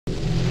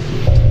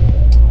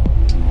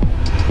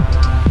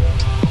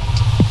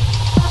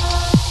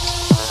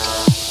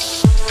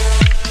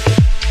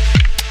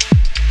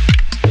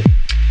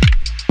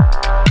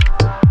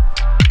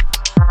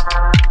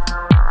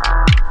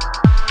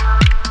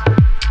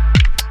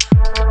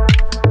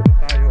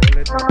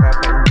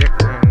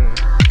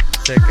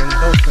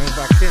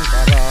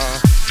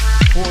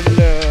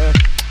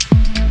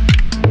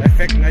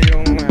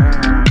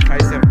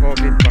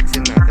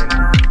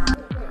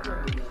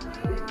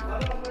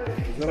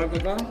רק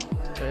אותה?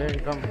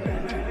 גם.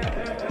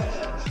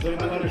 זה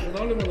למנה ראשונה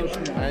או למנה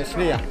שנייה?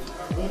 שנייה.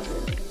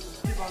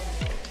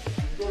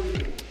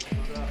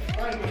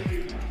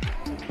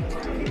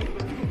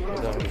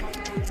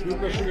 יהיו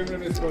קשורים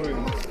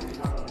למספרים.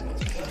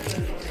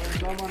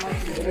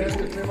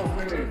 איזה לפני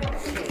מחמירים.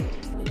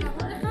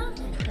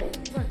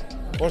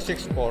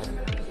 464.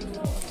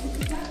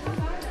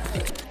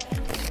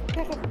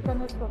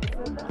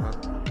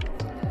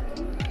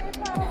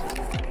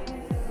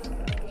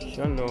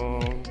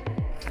 שלום.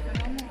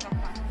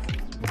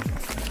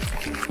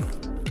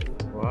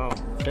 וואו,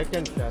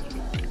 second shot.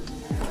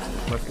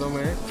 מה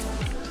שלומך?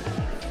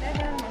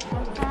 בסדר, מה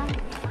שלומך?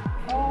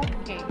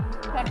 אוקיי,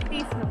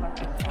 כרטיס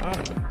בבקשה.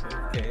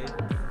 אוקיי.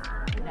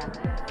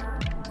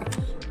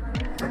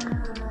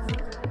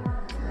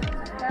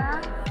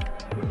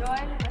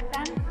 יואל,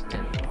 מתן?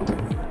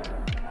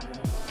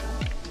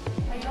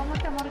 היום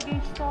אתה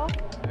מרגיש טוב?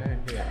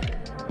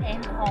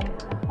 אין חום,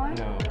 נכון?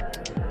 לא.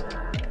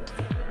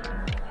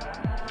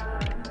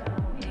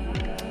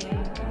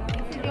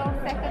 This is your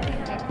second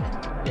injection?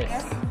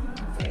 Yes.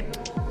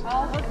 How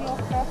was your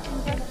first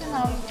injection?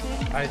 How you feel?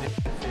 I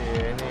didn't see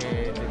any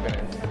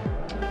difference.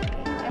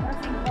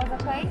 Everything was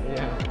okay?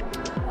 Yeah.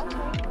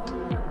 Okay.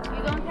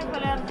 You don't have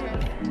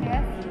allergies,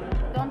 yes?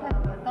 Don't have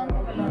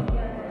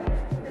allergies.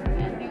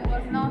 And you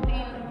was not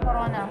ill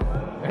corona?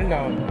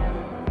 No.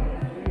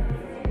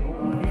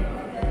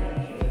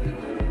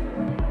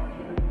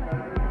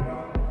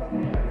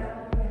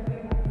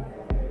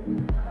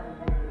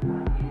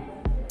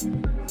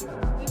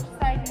 Which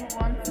side you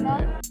want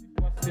small? It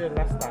was here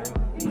last time.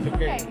 It's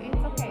okay.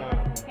 It's okay.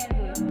 You can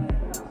do it.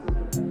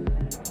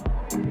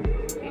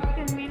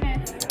 15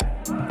 minutes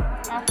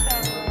after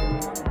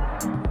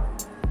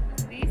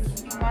this,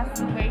 you must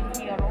wait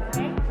here,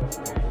 okay?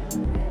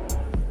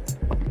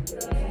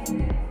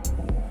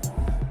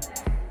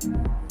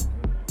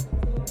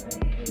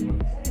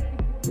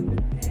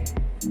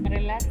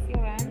 Relax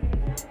your hand.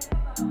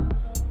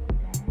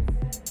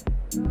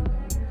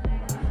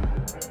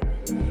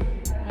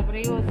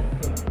 לבריאות.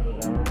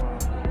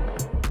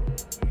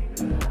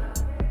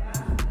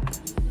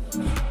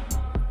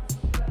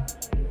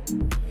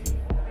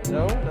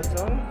 No, that's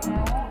all?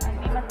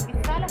 אני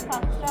מדפיסה לך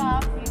עכשיו,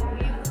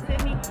 יוצא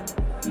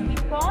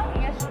מפה,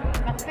 יש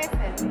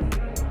מדפסת.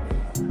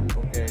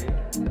 Okay.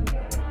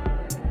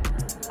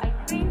 I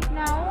print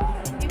now,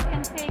 and you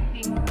can take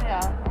this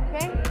there,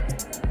 okay?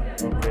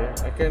 Okay.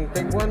 I can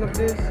take one of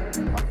these?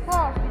 Of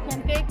course, you can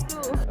take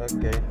two.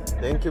 Okay.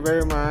 Thank you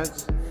very much.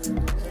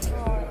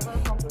 You're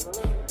welcome.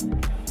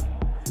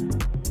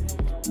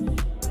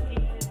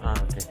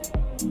 Okay.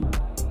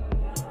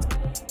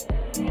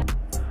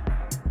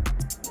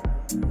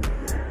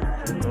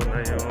 Ito na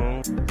yung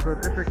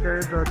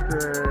Certificate that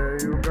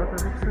you got a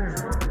vaccine.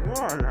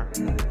 wala.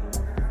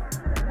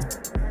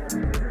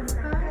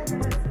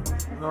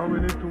 Now we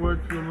need to wait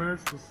a few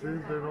minutes to see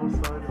if there are no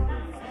side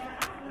effects.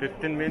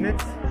 15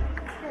 minutes?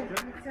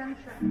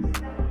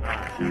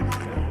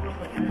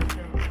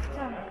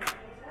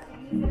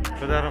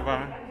 תודה רבה.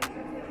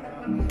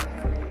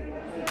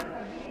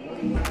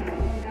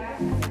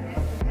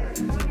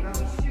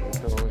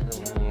 Ito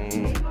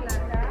yung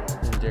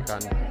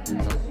injekan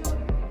dito.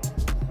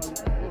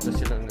 Ito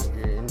silang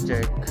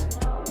nag-inject.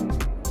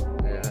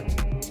 Ayan.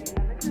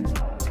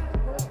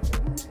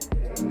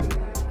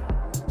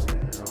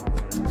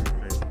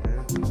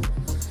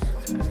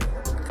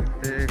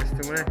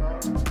 Gusto mo na?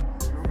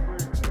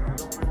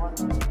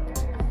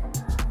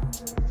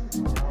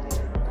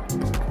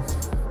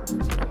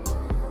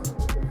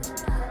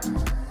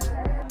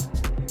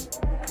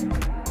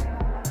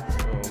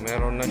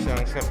 Meron na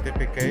siyang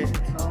certificate.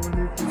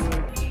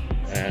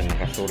 Ayan,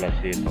 nakasulat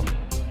dito.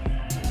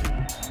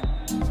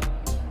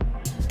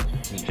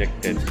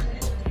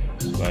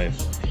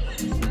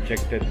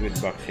 Injected with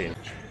vaccine.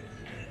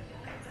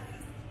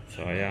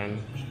 So ayan,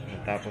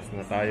 natapos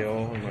na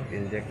tayo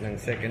mag-inject ng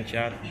second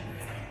shot.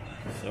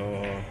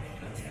 So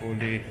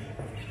fully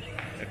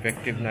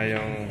effective na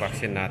yung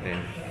vaccine natin.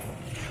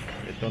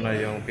 Ito na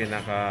yung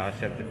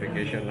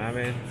pinaka-certification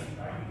namin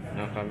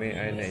na kami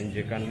ay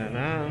na-injectan na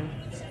ng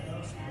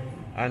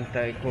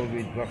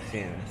anti-COVID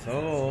vaccine.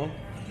 So,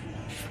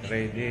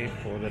 ready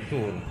for the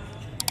tour.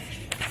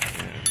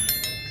 Ayan.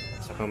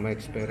 Saka may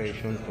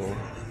expiration to.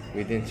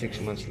 Within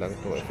 6 months lang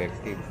to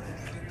effective.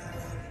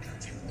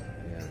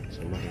 Ayan.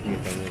 So,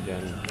 makikita nyo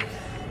dyan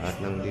at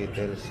ng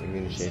details,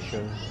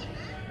 immunization,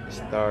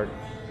 start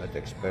at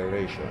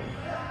expiration.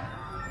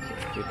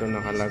 Dito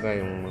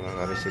nakalagay yung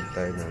makaka-receive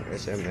tayo ng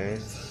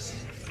SMS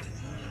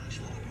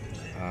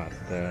at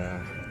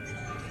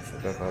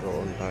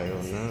magkakaroon tayo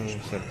ng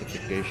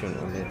certification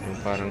ulit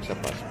yung parang sa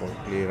passport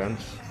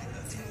clearance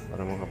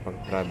para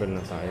makapag-travel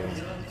na tayo.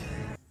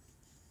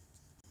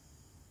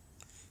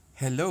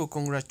 Hello,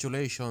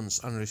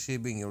 congratulations on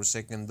receiving your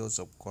second dose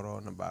of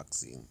corona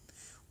vaccine.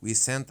 We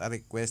sent a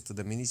request to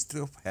the Ministry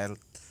of Health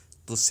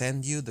to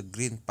send you the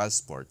green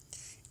passport.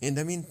 In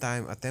the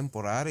meantime, a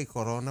temporary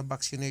corona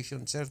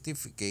vaccination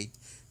certificate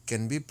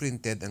can be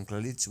printed on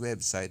Clarit's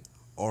website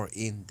or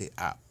in the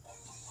app.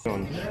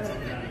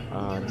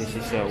 This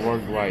is a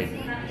worldwide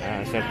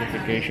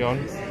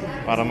certification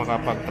para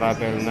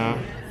makapag-travel na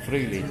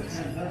freely.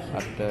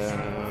 At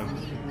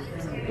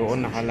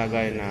doon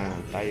nakalagay na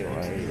tayo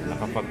ay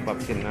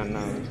nakapag-vaccine na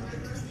ng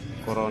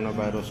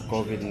coronavirus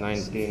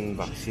COVID-19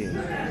 vaccine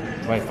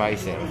by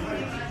Pfizer.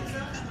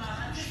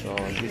 So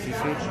this is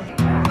it.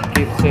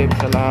 Keep safe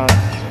sa lahat.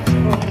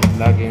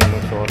 Laging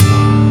magsuot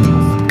ng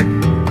mask.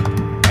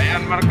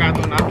 Ayan,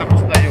 markado na.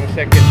 Tapos na yung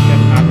second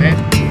shot natin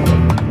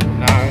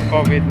ng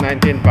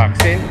COVID-19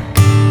 vaccine.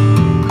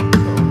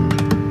 So,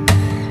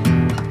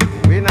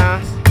 uwi na.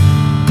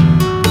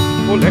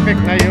 Full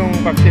effect na yung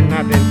vaccine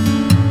natin.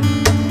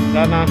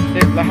 Sana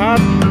safe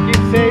lahat.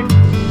 Keep safe.